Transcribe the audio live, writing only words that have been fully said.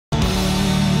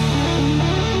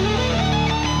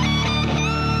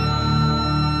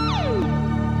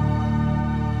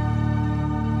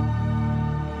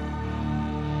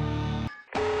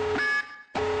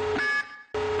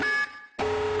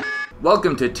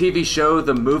Welcome to TV show,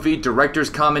 the movie, director's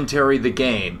commentary, the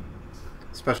game.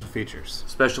 Special features.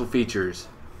 Special features.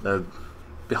 The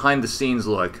behind the scenes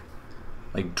look.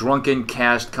 Like drunken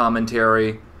cast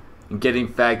commentary and getting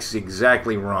facts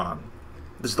exactly wrong.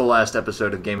 This is the last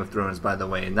episode of Game of Thrones, by the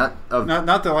way. Not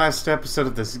the last episode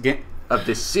of this game. Of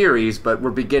this series, but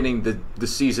we're beginning the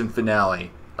season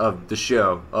finale of the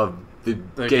show, of the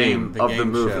game of the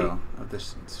movie. Show of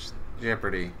this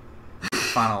Jeopardy.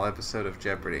 Final episode of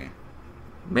Jeopardy.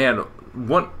 Man,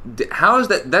 how is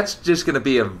that? That's just going to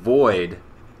be a void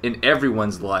in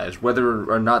everyone's lives, whether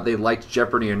or not they liked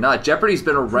Jeopardy or not. Jeopardy's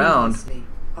been around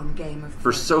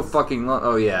for so fucking long.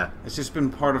 Oh, yeah. It's just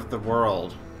been part of the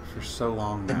world for so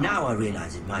long now. But now I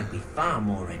realize it might be far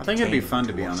more entertaining. I think it'd be fun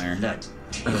to be on there.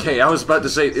 Okay, I was about to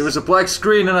say, it was a black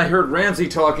screen and I heard Ramsey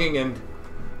talking and...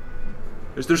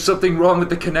 Is there something wrong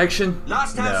with the connection?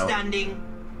 Last time standing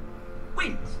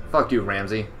wins. Fuck you,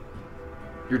 Ramsey.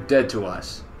 You're dead to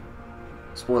us.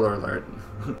 Spoiler alert.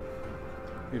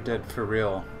 You're dead for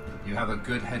real. You have a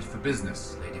good head for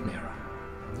business, Lady Mira.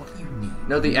 What you need...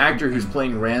 No, the actor who's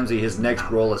playing Ramsey, his next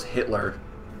role is Hitler.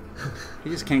 He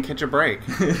just can't catch a break.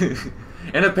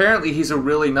 And apparently he's a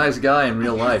really nice guy in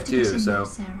real life too, so...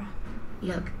 Sarah.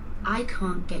 Look, I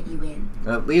can't get you in.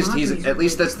 At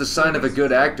least that's the sign of a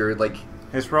good actor, like...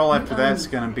 His role after that's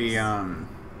gonna be,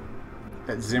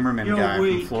 that Zimmerman guy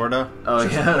from Florida. Oh,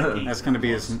 yeah. That's gonna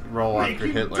be his role after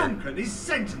Hitler.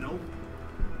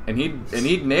 And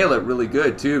he'd nail it really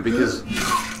good, too, because...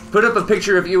 Put up a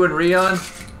picture of Iwan Rheon.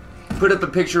 Put up a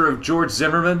picture of George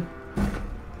Zimmerman.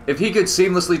 If he could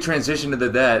seamlessly transition into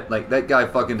that, like, that guy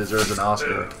fucking deserves an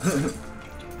Oscar.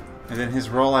 And then his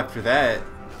role after that...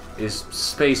 is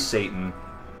Space Satan.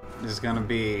 Is gonna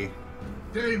be...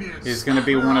 He's gonna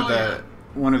be one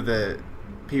of the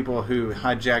people who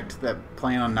hijacked that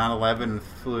plane on 9/11 and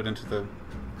flew it into the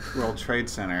World Trade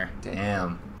Center.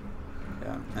 Damn.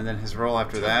 Yeah. And then his role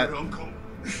after that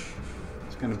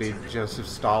is gonna be Joseph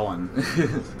Stalin.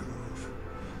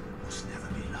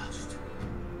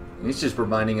 He's just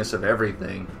reminding us of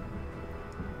everything.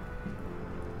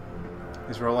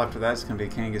 His role after that is gonna be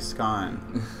Genghis Khan.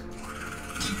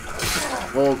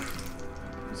 Well,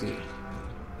 see,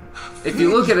 if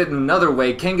you look at it in another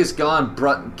way, Genghis Khan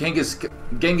brought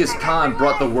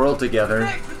the world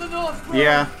together.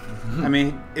 Yeah, I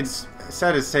mean, it's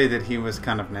sad to say that he was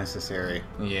kind of necessary.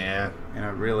 Yeah, in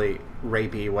a really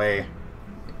rapey way.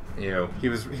 Ew. He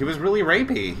was really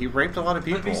rapey. He raped a lot of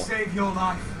people. Let me save your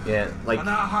life. Yeah, like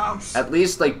house. At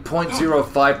least like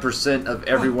 0.05% of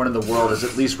everyone in the world is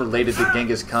at least related to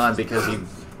Genghis Khan because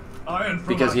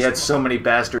he had so many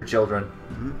bastard children.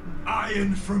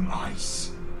 Iron from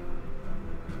ice.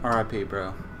 R.I.P.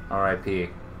 bro. R.I.P.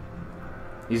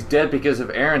 He's dead because of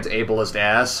Aron's ableist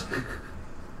ass.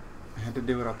 I had to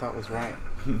do what I thought was right.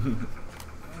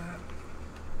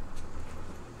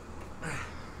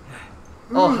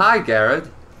 Oh, hi, Garrett.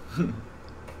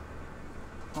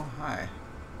 Oh, hi.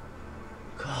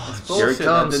 God, here it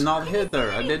comes. I did not hit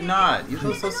her. I did not. You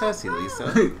look so sassy,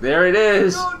 Lisa. There it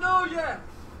is. Don't know yet.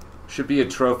 Should be a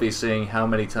trophy saying how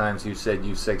many times you said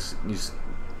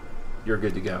you're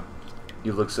good to go.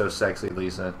 You look so sexy,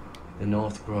 Lisa. The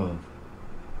North Grove,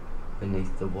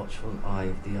 beneath the watchful eye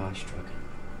of the Ice Dragon.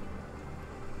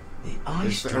 The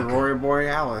Ice It's Dragon? the Aurora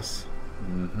Borealis.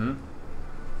 Mm-hmm.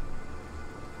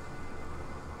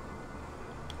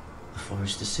 The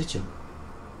Forest of Sigil.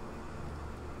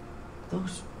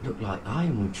 Those look like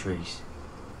ironwood trees.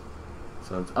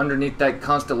 So it's underneath that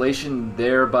constellation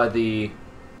there by the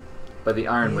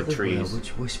ironwood Near the trees.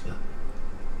 Werewitch Whisper.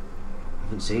 I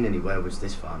haven't seen any werewolves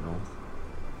this far north.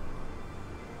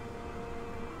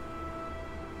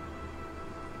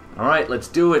 Alright, let's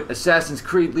do it. Assassin's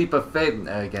Creed Leap of Faith.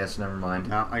 I guess, never mind.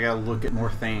 No, I gotta look at more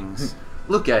things.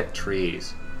 Look at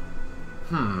trees.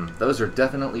 Those are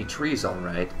definitely trees,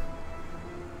 alright.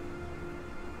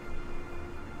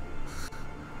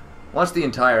 Watch the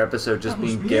entire episode just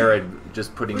being Garrett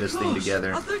just putting this thing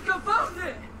together. I think I found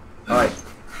it. Alright.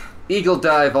 Eagle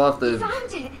dive off the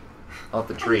Found it.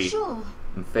 tree. Are you sure?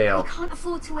 And fail. We can't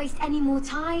afford to waste any more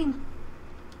time.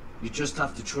 You just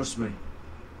have to trust me.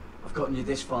 I've gotten you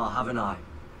this far, haven't I?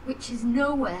 Which is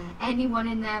nowhere anyone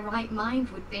in their right mind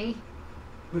would be.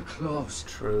 We're close.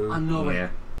 True. I know Yeah.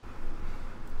 it.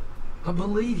 I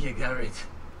believe you, Garrett.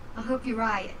 I hope you're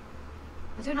right.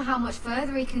 I don't know how much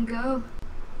further he can go.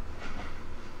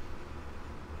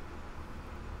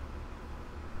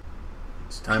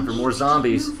 It's time for more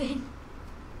zombies. Moving.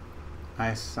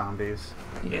 Nice zombies.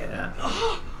 Yeah.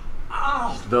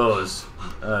 Ow! Those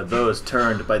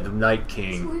turned by the Night His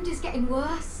King. wound is getting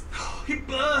worse. It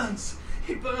burns.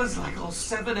 It burns like all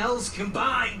 7 L's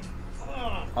combined.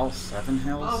 All 7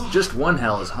 hells? Just one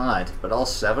hell is hot, but all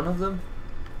 7 of them?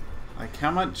 Like,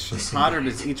 how much hotter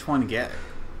does each one get?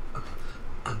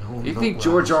 You think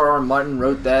George R.R. Martin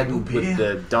wrote that with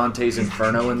the Dante's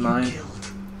Inferno in mind?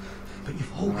 But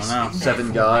you've I don't always know.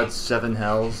 7 gods, 7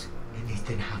 hells.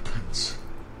 Anything happens.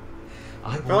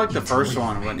 I feel like the first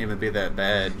one wouldn't even be that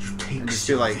bad. It'd just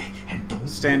be like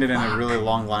standing in a really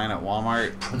long line at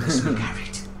Walmart.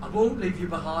 I won't leave you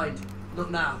behind.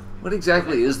 Not now. What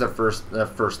exactly is the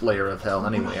first layer of hell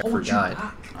anyway? I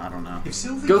forgot. I don't know.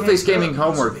 Go-Face Gaming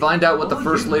homework. Find out what the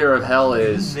first layer of hell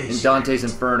is in Dante's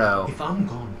Inferno If I'm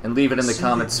gone, and leave it in the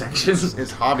comments section.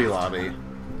 It's Hobby Lobby.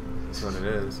 That's what it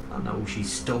is. I know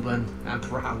she's stubborn and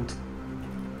proud.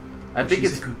 I think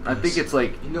it's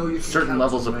like You know you can certain count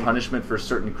levels on of me. punishment for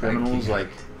certain criminals. Like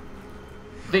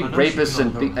I think I know she rapists can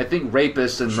and hold I think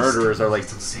rapists and murderers are like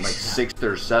Sister. 6th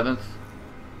or 7th.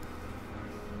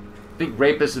 I think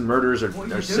rapists and murderers are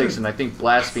 6th, and I think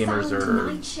blasphemers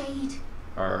Nightshade.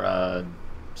 are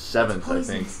 7th. I think.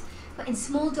 Poisonous, but in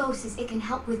small doses it can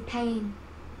help with pain.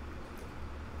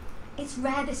 It's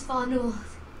rare this far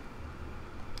north.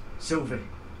 Sylvie,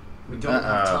 we don't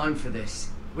have time for this.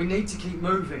 We need to keep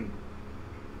moving.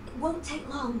 It won't take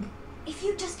long. If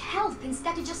you just help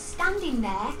instead of just standing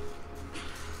there.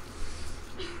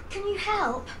 Can you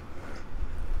help?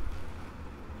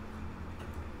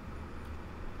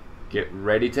 Get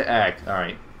ready to act. All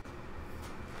right.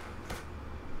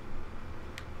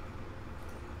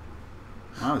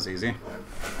 That was easy.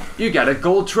 You got a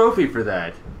gold trophy for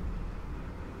that.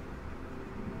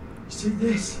 You see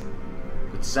this?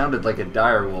 It sounded like a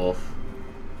dire wolf.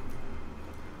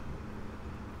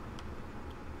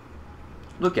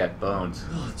 Look at Bones.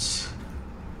 Gods.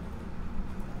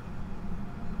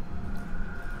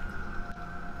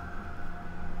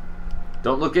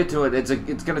 Don't look into it.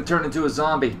 It's gonna turn into a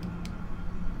zombie.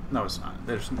 No, it's not.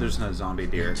 There's no zombie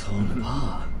deer. Torn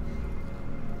apart.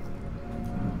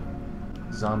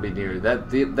 Zombie deer.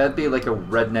 That'd be like a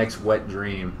redneck's wet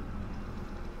dream.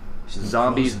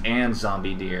 Zombies and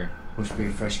zombie deer. Must be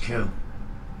a fresh kill.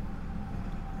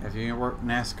 If you work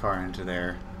NASCAR into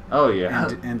there, Oh yeah.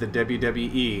 and the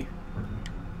WWE,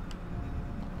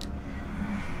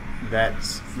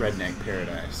 that's redneck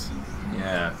paradise.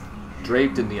 Yeah.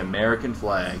 Draped in the American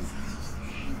flag.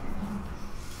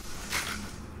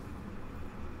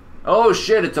 Oh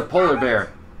shit, it's a polar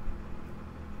bear.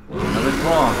 I was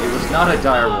wrong. It was not a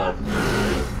dire wolf.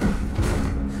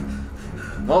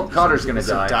 Well, Cotter's gonna It's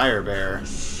die. a dire bear.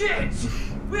 Shit!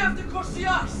 We have to cross the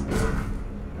ice!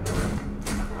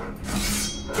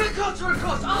 Get Cotter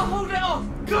across! I'll hold it off!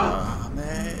 Go!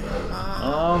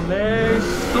 Oh, man,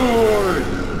 sword!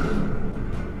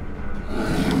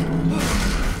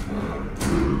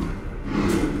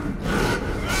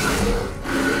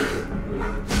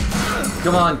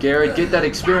 Come on, Garrett, get that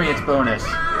experience bonus.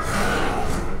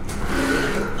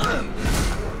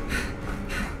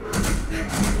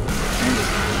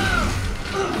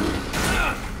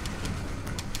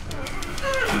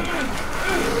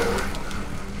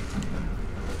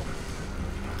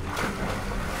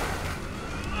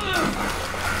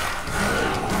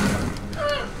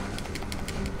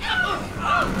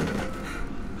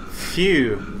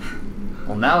 Phew.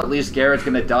 Well, now at least Garrett's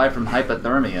gonna die from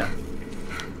hypothermia.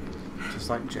 Just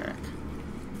like Jack.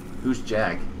 Who's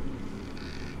Jack?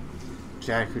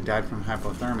 Jack, who died from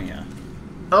hypothermia.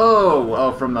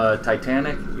 Oh, from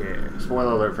Titanic? Yeah.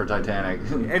 Spoiler alert for Titanic.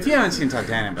 If you haven't seen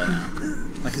Titanic by now,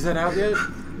 like, is that out yet?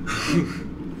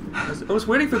 I was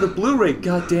waiting for the Blu-ray,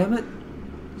 god damn it.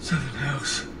 7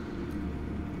 hells.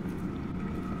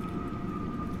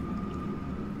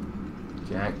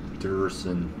 Jack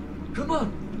Durson. Come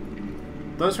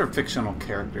on! Those were fictional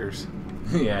characters.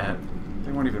 Yeah.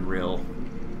 They weren't even real.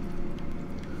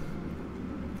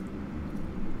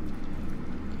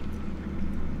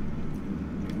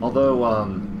 Although,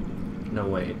 no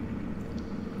wait.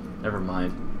 Never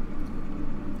mind.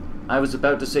 I was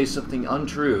about to say something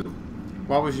untrue.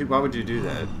 Why would you do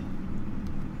that?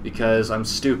 Because I'm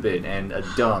stupid and a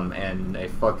dumb and a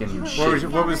fucking shit.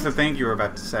 What was the thing you were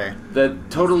about to say? The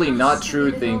totally not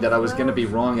true thing that I was gonna be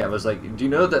wrong at was like, do you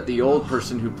know that the old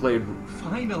person who played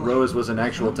Finally. Rose was an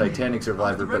actual Titanic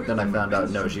survivor, but then I found out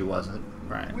no, she wasn't.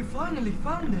 Right. We finally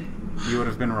found it! You would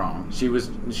have been wrong. She was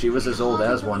as old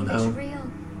as one It's though. real.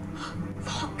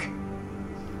 Fuck.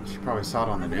 She probably saw it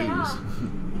on the They news. are.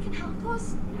 They can help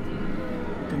us.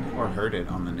 Or heard it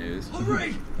on the news.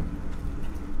 Hurry!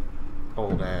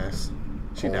 Old ass.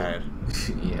 She Old. died.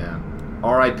 Yeah.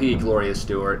 R.I.P. Gloria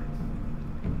Stewart.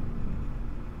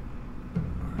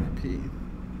 R.I.P.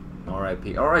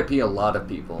 R.I.P. R.I.P. a lot of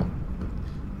people.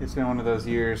 It's been one of those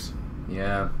years.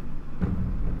 Yeah.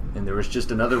 And there was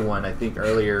just another one, I think,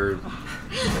 earlier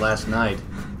last night.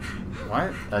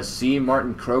 What? C.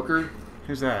 Martin Croker.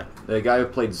 Who's that? The guy who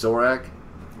played Zorak.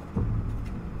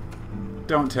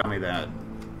 Don't tell me that.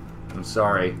 I'm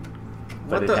sorry,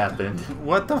 but it happened.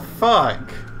 What the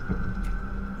fuck?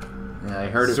 Yeah, I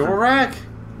heard it. Zorak?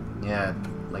 Yeah,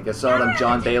 like I saw it on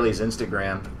John Bailey's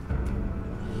Instagram.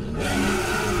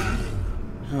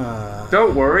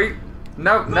 Don't worry.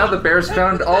 Now the bear's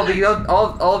found all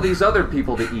these other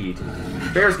people to eat.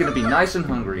 The bear's gonna be nice and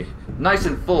hungry, nice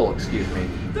and full. Excuse me.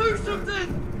 Do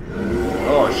something!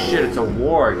 Oh shit! It's a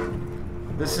warg.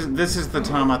 This is the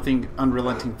time I think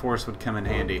Unrelenting Force would come in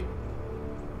handy.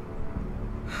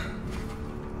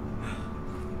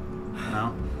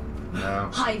 No? No.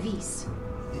 High vis.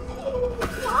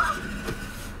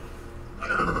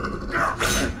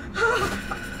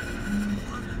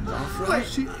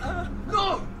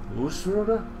 No!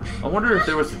 Usurda? I wonder if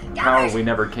there was a power we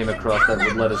never came across that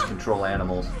would let us control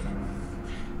animals.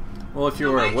 Well, if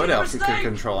you were a wood elf, you could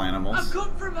control animals. I've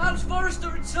come from Hans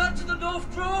Forrester in search of the North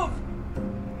Grove.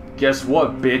 Guess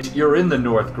what, bitch? You're in the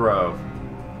North Grove.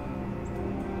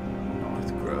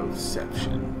 North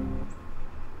Groveception.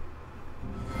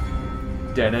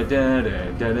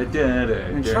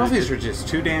 And trophies are just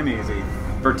too damn easy.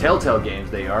 For Telltale games,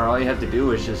 they are. All you have to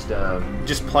do is just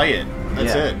play it.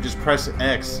 That's yeah. it. Just press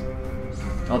X.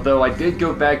 Although I did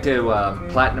go back to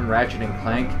Platinum Ratchet and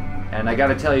Clank, and I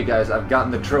gotta tell you guys, I've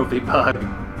gotten the trophy bug.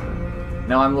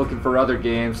 Now I'm looking for other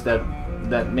games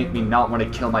that make me not want to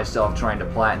kill myself trying to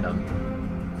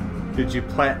platinum. Did you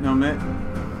platinum it?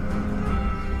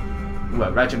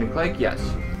 What, Ratchet and Clank? Yes.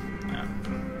 Yeah.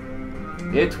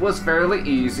 It was fairly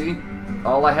easy.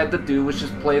 All I had to do was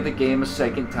just play the game a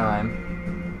second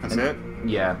time. That's it?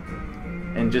 Yeah.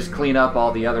 And just clean up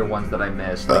all the other ones that I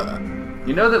missed.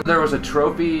 You know that there was a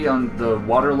trophy on the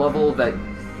water level that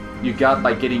you got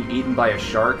by getting eaten by a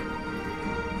shark?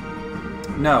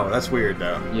 No, that's weird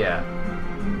though. Yeah.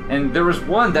 And there was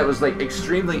one that was like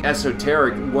extremely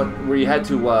esoteric, where you had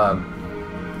to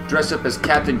dress up as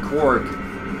Captain Quark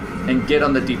and get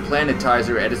on the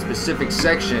deplanetizer at a specific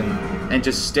section and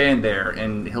just stand there,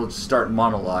 and he'll just start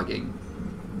monologuing.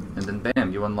 And then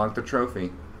bam, you unlock the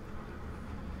trophy.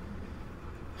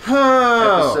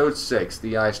 Episode 6,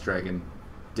 The Ice Dragon.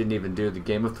 Didn't even do the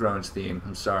Game of Thrones theme.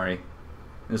 I'm sorry.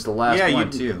 It was the last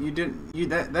one too. You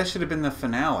didn't. That should have been the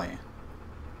finale.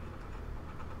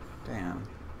 Damn.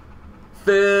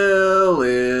 Phil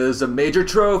is a major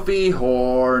trophy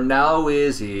whore. Now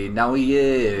is he? Now he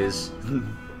is.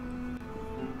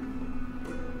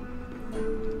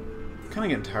 Kind of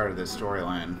getting tired of this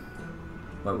storyline.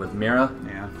 What, with Mira?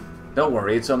 Yeah. Don't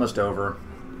worry, it's almost over.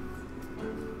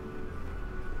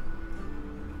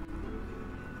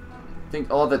 I think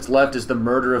all that's left is the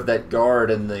murder of that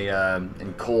guard and the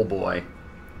and Coal Boy.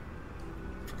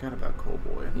 Forgot about Coal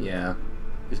Boy. Yeah,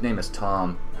 his name is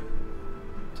Tom.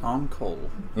 Tom Cole.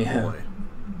 Yeah. Boy.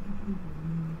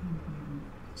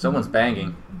 Someone's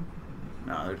banging.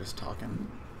 No, they're just talking.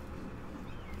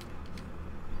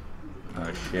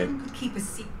 Oh shit. Keep a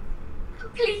seat.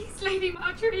 Please, Lady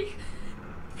Marjorie.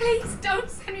 Please don't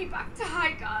send me back to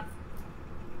Highgarden.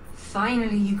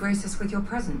 Finally, you grace us with your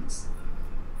presence.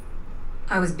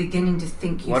 I was beginning to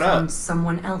think you What found up?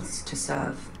 someone else to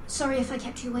serve. Sorry if I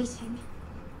kept you waiting.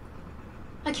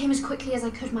 I came as quickly as I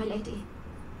could, my lady.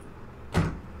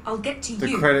 I'll get to The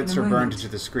you. credits in a are burned moment. into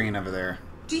the screen over there.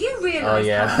 Do you realise Oh,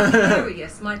 yeah. how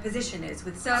precarious my position is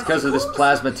with service? Because of this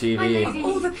plasma TV. Of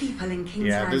all the people in King's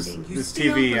Yeah, this Landing,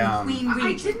 TV, Queen I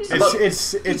Regent.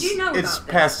 didn't- Did you know it's about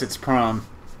past this? its prom.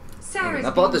 Sarah's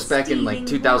I bought been this back in like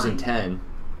stealing 2010. wine.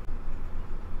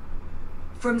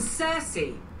 From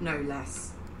Cersei, no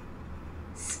less.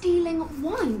 Stealing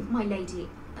wine, my lady.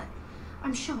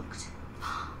 I'm shocked.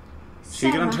 She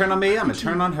gonna turn on me? I'm gonna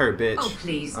turn on her, bitch. Oh,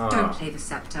 please, don't play the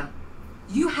scepter.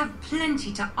 You have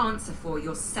plenty to answer for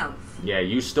yourself. Yeah,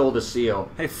 you stole the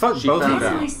seal. Hey, fuck She both found of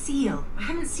Where's them. my seal? I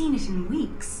haven't seen it in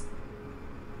weeks.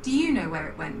 Do you know where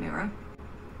it went, Mira?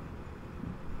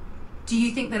 Do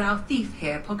you think that our thief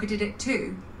here pocketed it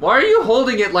too? Why are you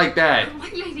holding it like that? My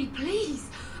lady, please.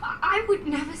 I would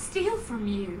never steal from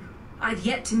you. I've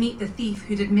yet to meet the thief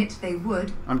who'd admit they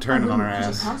would. I'm turning on her I wouldn't put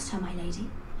it ass. past her, my lady.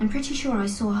 I'm pretty sure I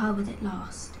saw her with it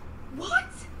last. What?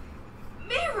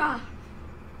 Mira!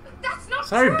 That's not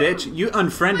Sorry, true. bitch. You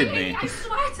unfriended My lady, me. I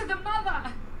swear to the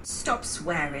mother. Stop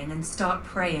swearing and start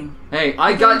praying. Hey,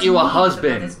 I You're got going you to a need the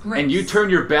husband, mother's grace. and you turn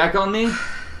your back on me?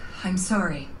 I'm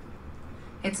sorry.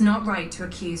 It's not right to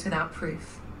accuse without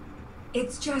proof.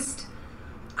 It's just,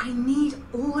 I need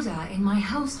order in my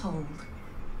household.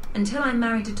 Until I'm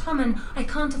married to Tommen, I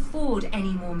can't afford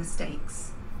any more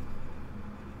mistakes.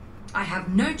 I have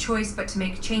no choice but to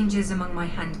make changes among my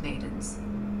handmaidens.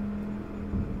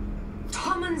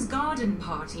 Tommen's garden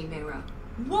party, Mira.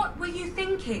 What were you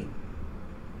thinking?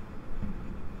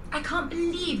 I can't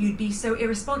believe you'd be so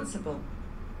irresponsible.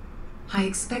 I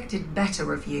expected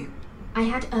better of you. I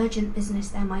had urgent business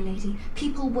there, my lady.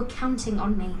 People were counting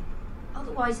on me.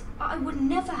 Otherwise, I would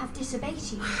never have disobeyed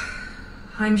you.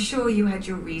 I'm sure you had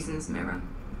your reasons, Mira.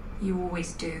 You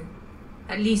always do.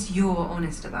 At least you're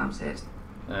honest about it.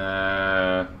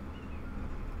 Yeah,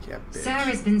 bitch.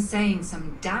 Sarah's been saying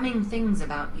some damning things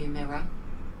about you, Mira.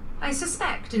 I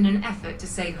suspect in an effort to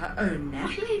save her own neck.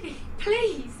 My lady,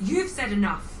 please. You've said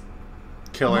enough.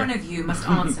 Kill her. One of you must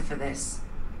answer for this.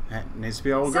 That needs to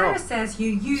be old girl. Sarah says you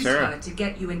used Sarah. her to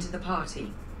get you into the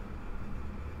party.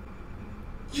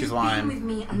 She's You've lying. been with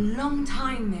me a long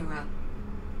time, Mira.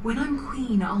 When I'm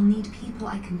queen, I'll need people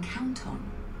I can count on.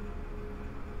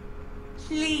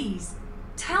 Please,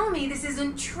 tell me this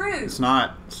isn't true. It's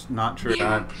not. It's not true.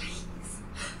 Mira, please.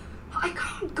 I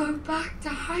can't go back to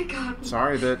Highgarden.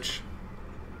 Sorry, bitch.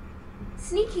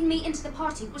 Sneaking me into the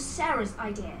party was Sarah's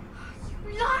idea.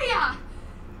 You liar!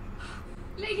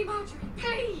 Lady Marjorie,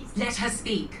 please! Let her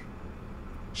speak.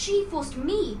 She forced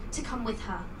me to come with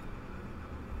her.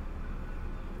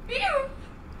 You!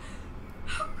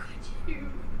 How could you?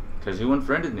 Because you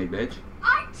unfriended me, bitch.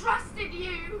 I trusted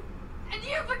you! And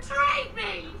you betrayed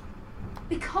me!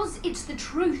 Because it's the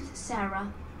truth,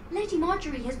 Sarah. Lady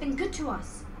Marjorie has been good to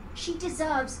us. She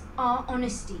deserves our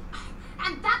honesty.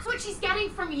 And that's what she's getting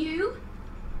from you?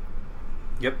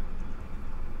 Yep.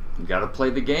 You gotta play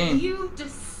the game. You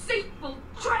deceitful,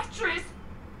 treacherous...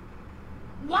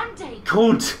 One day...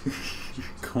 Cunt!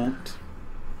 Cunt.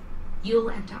 you'll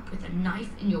end up with a knife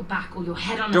in your back or your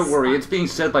head on a Don't worry, spike. it's being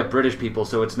said by British people,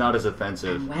 so it's not as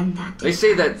offensive. And when that day They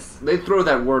say that, comes, they throw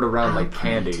that word around I'll like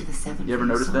pray candy. to the seven You ever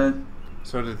years notice old. that?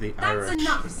 So did the That's Irish.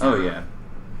 enough, Sarah. Oh yeah.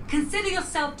 Consider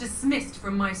yourself dismissed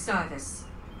from my service.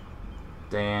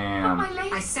 But Damn. my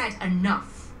lady... I said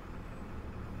enough.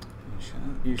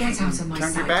 You Get shouldn't out of my turn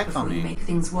your sight back before on you me. make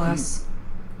things worse.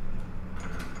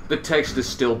 The text is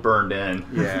still burned in.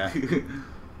 Yeah.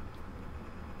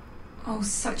 Oh,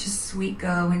 such a sweet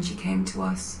girl when she came to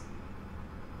us.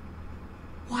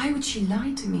 Why would she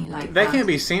lie to me like that? That can't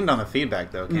be seen on the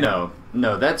feedback, though. Can it?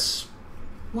 No, that's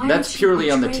Why that's would she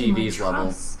purely on the betray my TV's level.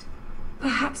 trust?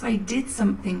 Perhaps I did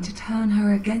something to turn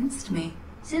her against me.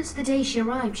 Since the day she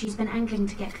arrived, she's been angling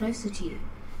to get closer to you,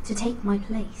 to take my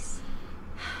place.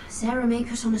 Sarah may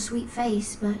put on a sweet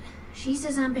face, but she's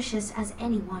as ambitious as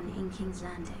anyone in King's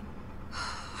Landing.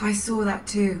 I saw that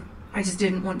too. I just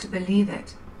didn't want to believe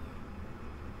it.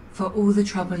 For all the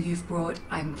trouble you've brought,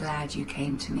 I'm glad you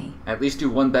came to me. At least you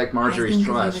won back I Marjorie's think of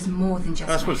you trust. as more than just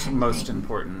That's my what's most handmaiden.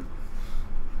 important.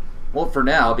 Well, for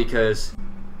now, because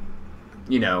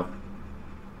you know.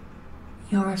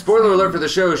 You're a Spoiler friend, alert for the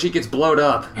show: she gets blowed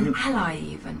up. an ally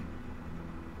even.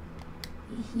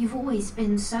 You've always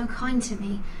been so kind to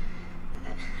me.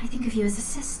 I think of you as a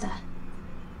sister.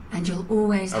 And you'll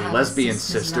always A have lesbian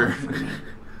sister's sister. love from me.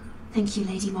 Thank you,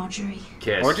 Lady Marjorie.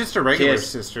 Kiss. Or just a regular Kiss.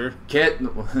 sister. Kit.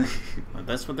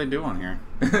 That's what they do on here.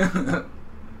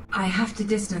 I have to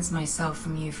distance myself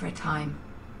from you for a time.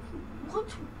 What?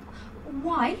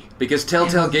 Why? Because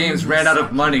Telltale Games ran out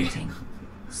of money.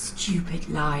 Stupid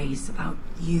lies about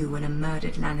you and a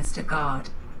murdered Lannister guard.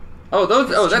 Oh,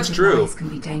 that's Stupid true. lies can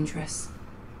be dangerous.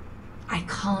 I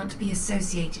can't be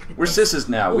associated with We're this, sisters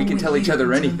now. We or can with tell each you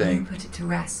other until anything. you put it to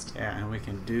rest. Yeah, and we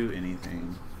can do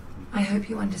anything I hope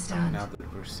you understand. now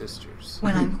that we're sisters.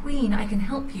 When I'm queen, I can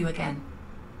help you again.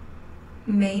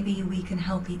 Maybe we can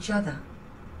help each other.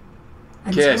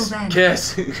 Until Kiss. then,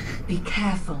 Kiss. be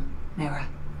careful, Mira.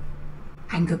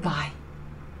 And goodbye.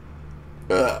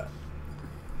 Yeah.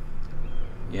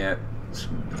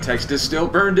 Text is still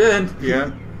burned in.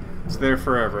 Yeah, it's there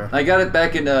forever. I got it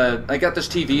back in. I got this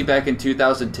TV back in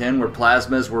 2010, where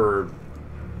plasmas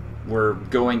were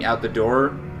going out the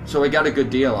door, so I got a good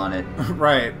deal on it.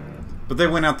 Right. But they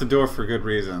went out the door for good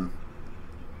reason.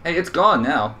 Hey, it's gone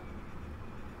now.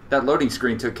 That loading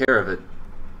screen took care of it.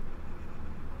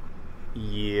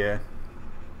 Yeah.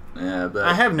 Yeah, but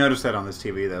I have noticed that on this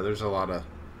TV though. There's a lot of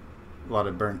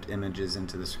burnt images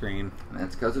into the screen.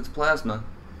 that's because it's plasma.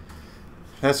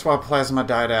 That's why plasma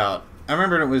died out. I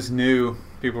remember it was new.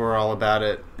 People were all about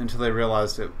it until they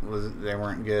realized they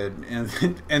weren't good, and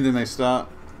then they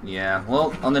stopped. Yeah.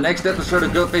 Well, on the next episode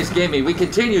of Goatface Gaming, we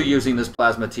continue using this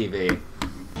plasma TV.